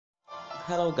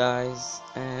Hello guys,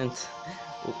 and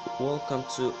welcome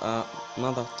to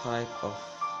another type of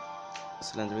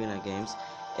Slendrina games.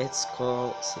 It's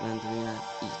called Slendrina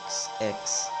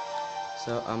X.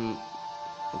 So I'm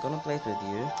gonna play it with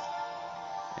you,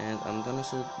 and I'm gonna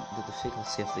show the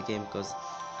difficulty of the game because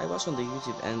I watch on the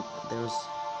YouTube and there's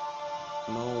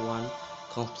no one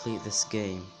complete this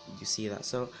game. You see that?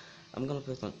 So I'm gonna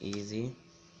play it on easy,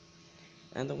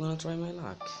 and I'm gonna try my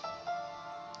luck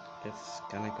if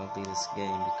can I complete this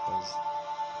game because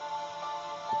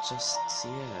just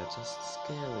scary,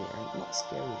 and not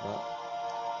scary, but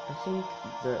I think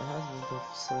the husband of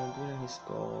Slendrina, he's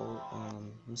called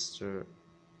Mr.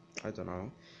 I don't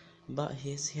know, but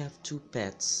he have two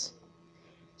pets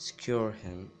secure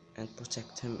him and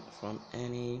protect him from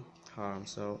any harm,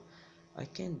 so I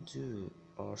can't do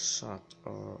or shot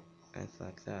or anything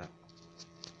like that.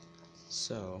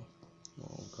 So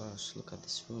oh gosh, look at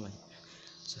this room I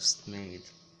just made.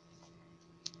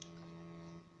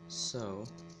 So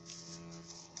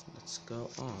let's go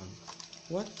on.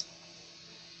 What?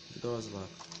 The door is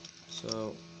locked.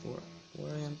 So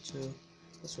where I am to?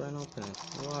 Let's try and open it.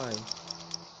 Why?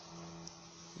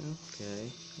 Okay,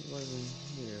 it wasn't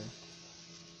here.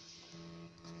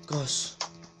 Gosh,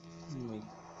 oh my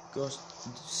gosh,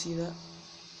 did you see that?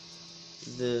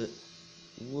 The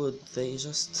wood, they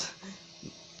just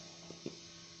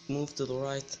moved to the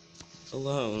right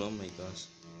alone. Oh my gosh.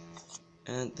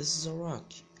 And this is a rock.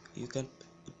 You can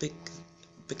pick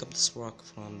up this rock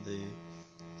from the.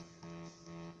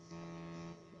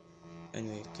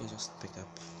 Anyway, you can just pick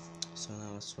up. So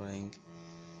now let's try and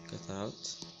get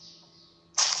out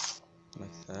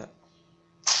like that.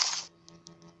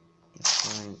 Let's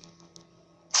try and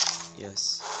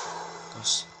yes.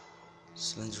 Gosh,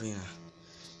 Slendrina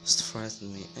just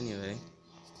frightened me. Anyway,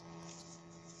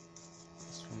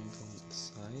 let's try and go on the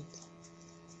side.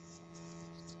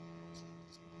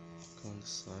 Go on the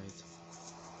side.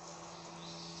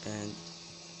 And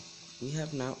we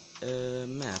have now a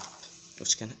map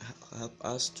which can help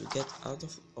us to get out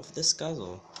of this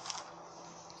castle.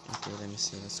 Okay, let me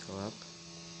see, let's go up.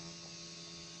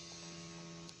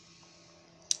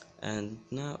 And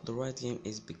now the right game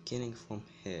is beginning from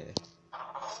here.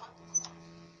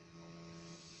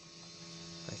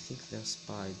 I think there's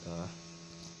spider.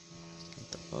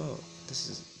 Oh, this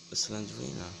is a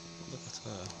Slendrina. Look at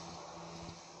her.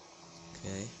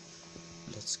 Okay,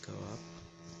 let's go up.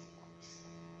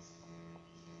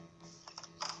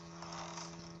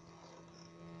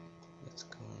 Let's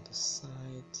go on the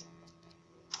side.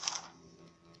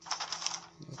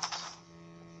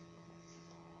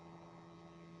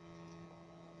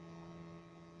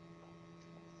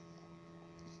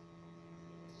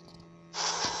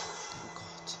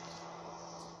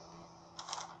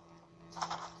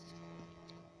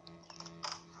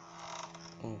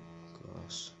 Oh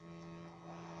gosh,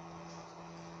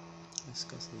 this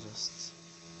castle just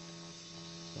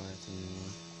frightened me.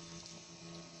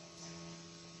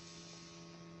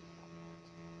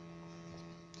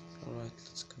 Alright,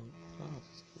 let's go up.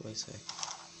 Wait a sec.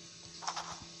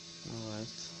 Alright,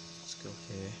 let's go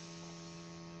here.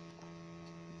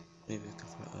 Maybe we can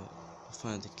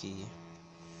find the key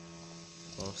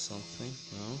or something.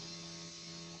 No?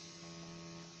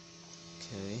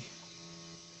 Okay.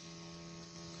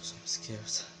 Because I'm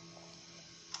scared.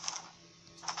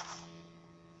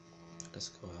 Let's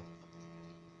go up.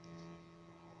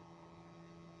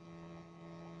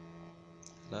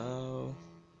 Hello?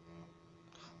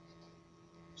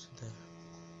 What's there?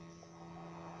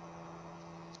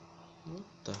 What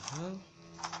the hell?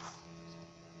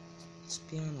 It's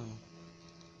piano.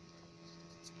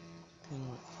 Piano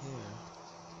right here.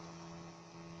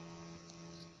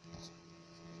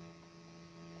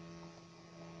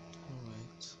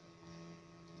 Alright.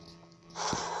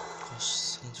 Gosh,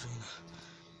 Slendrina.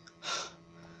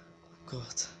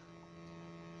 God.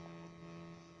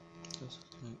 Just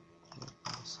on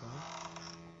the side.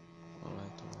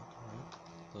 Alright.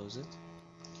 Close it.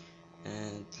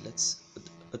 And let's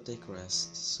take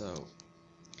rest. So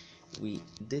we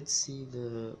did see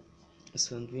the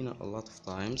Slendrina a lot of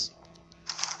times.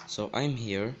 So I'm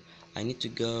here. I need to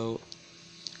go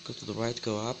to the right,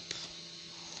 go up,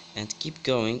 and keep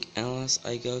going unless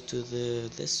I go to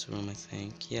this room. I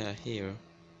think, yeah, here.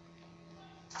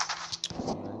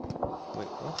 Alright. Wait,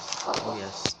 what? Oh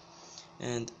yes.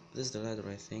 And this is the ladder,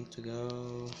 I think, to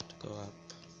go up.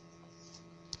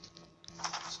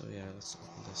 So yeah, let's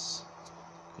open this.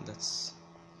 Let's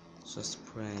just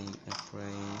praying and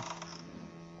praying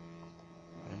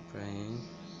and praying.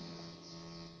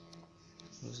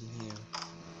 Who's in here?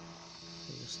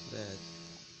 Who's dead?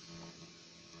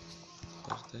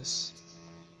 What's this?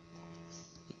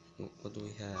 What do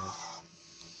we have?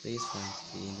 Please find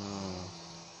key. No.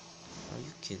 Are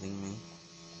you kidding me?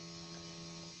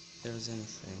 If there's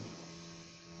anything.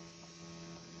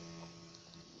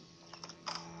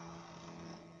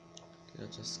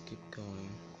 Let's just keep going.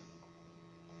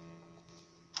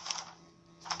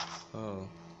 Oh.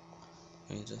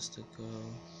 I need just to go.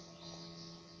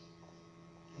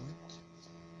 What?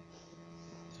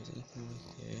 There's anything right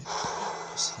here?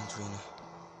 Slendrina.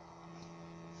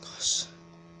 Gosh.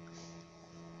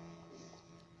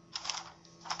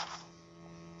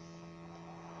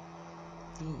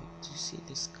 Oh, do you see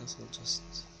this castle just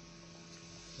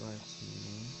right in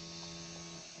me?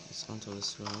 Let's enter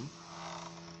this room.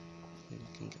 Maybe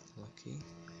we can get lucky.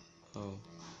 Oh.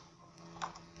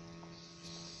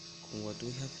 What do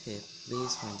we have here?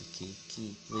 Please find the key.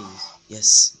 Key, please.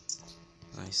 Yes.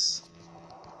 Nice.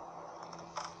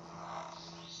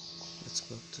 Let's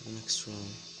go up to the next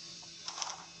room.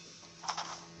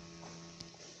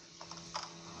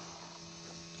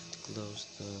 And close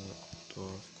the door,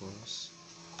 of course.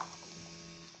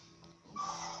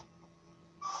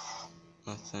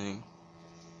 Nothing.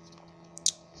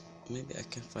 Maybe I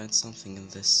can find something in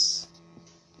this.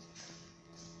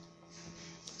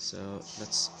 So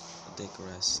let's take a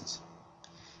rest.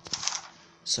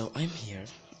 So I'm here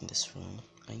in this room.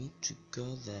 I need to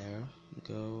go there,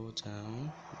 go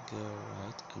down, go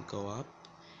right, and go up,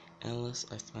 unless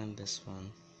I find this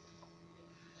one.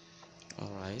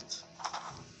 Alright.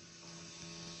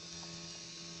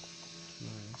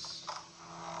 Nice.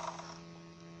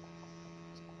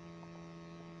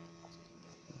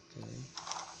 Okay.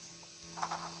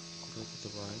 Go to the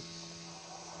right.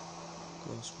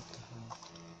 Gosh, what the hell?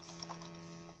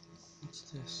 What's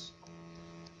this?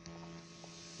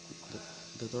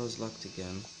 The door's locked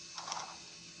again.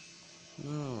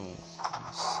 No.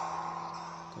 Yes.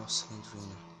 Gosh,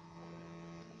 Slendrina.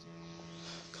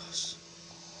 Gosh.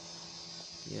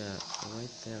 Yeah,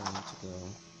 right there I need to go.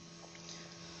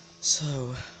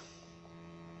 So.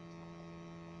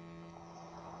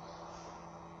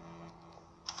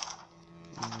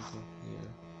 I'm gonna go here.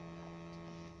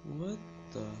 What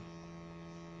the?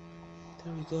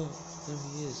 There we go. There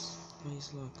he is. Oh, he's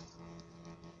locked.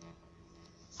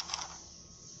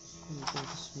 Let me go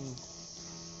this room.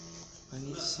 I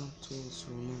need some tools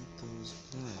to remove those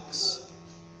blacks.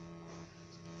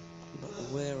 But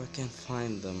where I can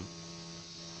find them?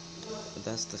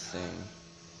 That's the thing.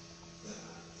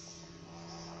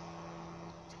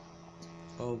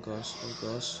 Oh gosh, oh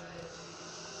gosh.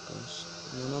 Gosh.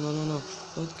 No, no, no, no, no.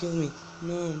 Don't kill me.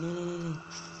 No, no, no, no, no.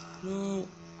 No,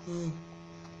 no.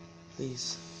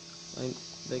 Please. I'm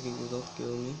begging you, don't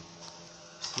kill me.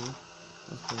 See?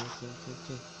 Okay, okay, okay,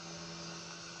 okay.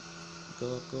 Go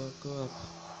up, go up, go up.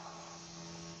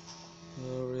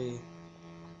 Hurry.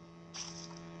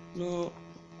 No,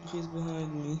 he's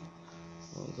behind me.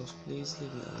 Oh gosh, please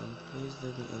leave me alone. Please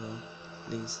leave me alone.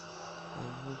 Please.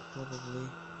 I will probably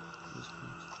use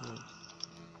my sword.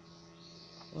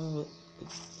 Oh,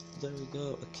 there we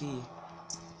go. A key.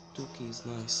 2 keys.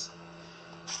 Nice.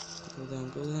 Go down,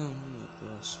 go down. Oh my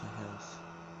gosh, my health.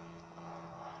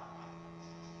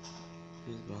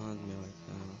 He's behind me right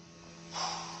now.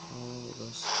 Oh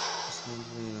gosh,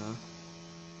 Slendrina.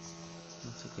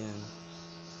 Not again.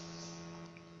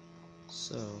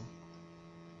 So,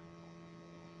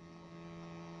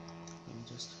 let me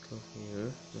just go here,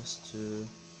 just to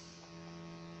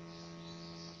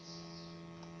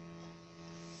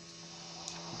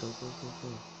go, go, go, go,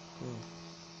 go.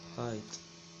 Hide.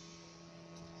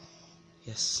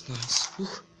 Yes, nice. Whew.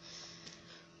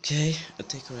 Okay, I'll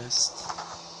take a rest.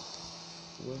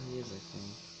 Where he is, I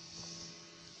think.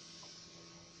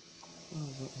 Oh,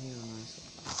 he's not here, nice.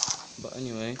 But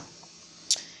anyway,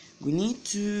 we need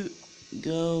to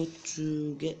go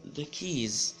to get the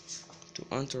keys to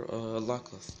enter a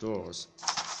lock of doors,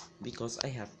 because I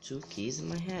have 2 keys in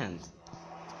my hand.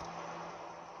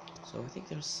 So I think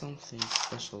there's something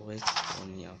special waiting for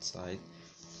me outside.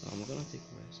 So I'm gonna take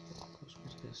a rest. Oh gosh,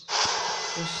 what's this?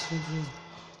 Gosh, Slendrina.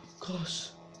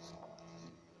 Gosh.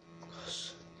 Gosh.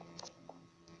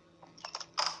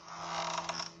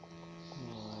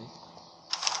 Alright.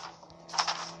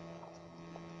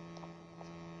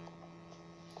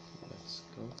 Let's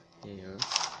go here.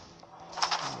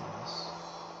 Yes.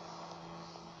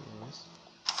 Yes.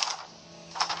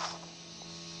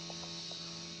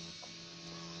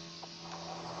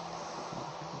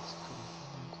 Let's go.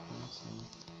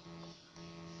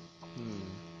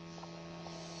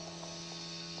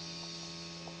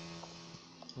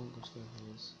 Oh gosh, there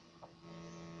he is.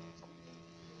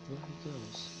 Where he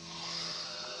goes?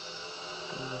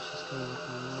 Oh gosh, he's coming with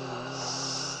me. No, no,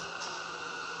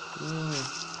 no, no.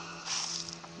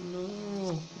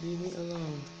 No, leave me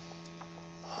alone.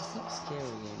 It's not a scary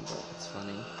game, but it's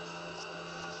funny.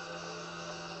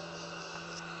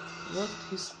 What?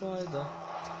 His spider?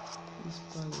 His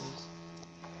spiders.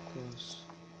 Gosh.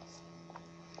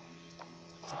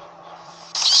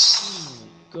 Oh my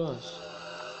gosh.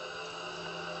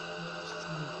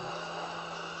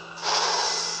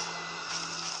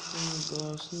 Oh my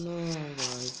gosh, no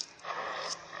guys.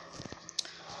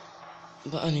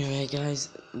 But anyway guys,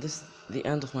 this is the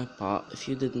end of my part. If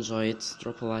you did enjoy it,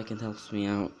 drop a like, it helps me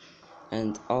out.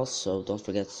 And also don't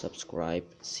forget to subscribe.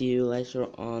 See you later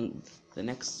on the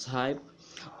next type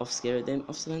of scary game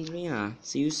of Slendrina.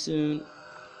 See you soon.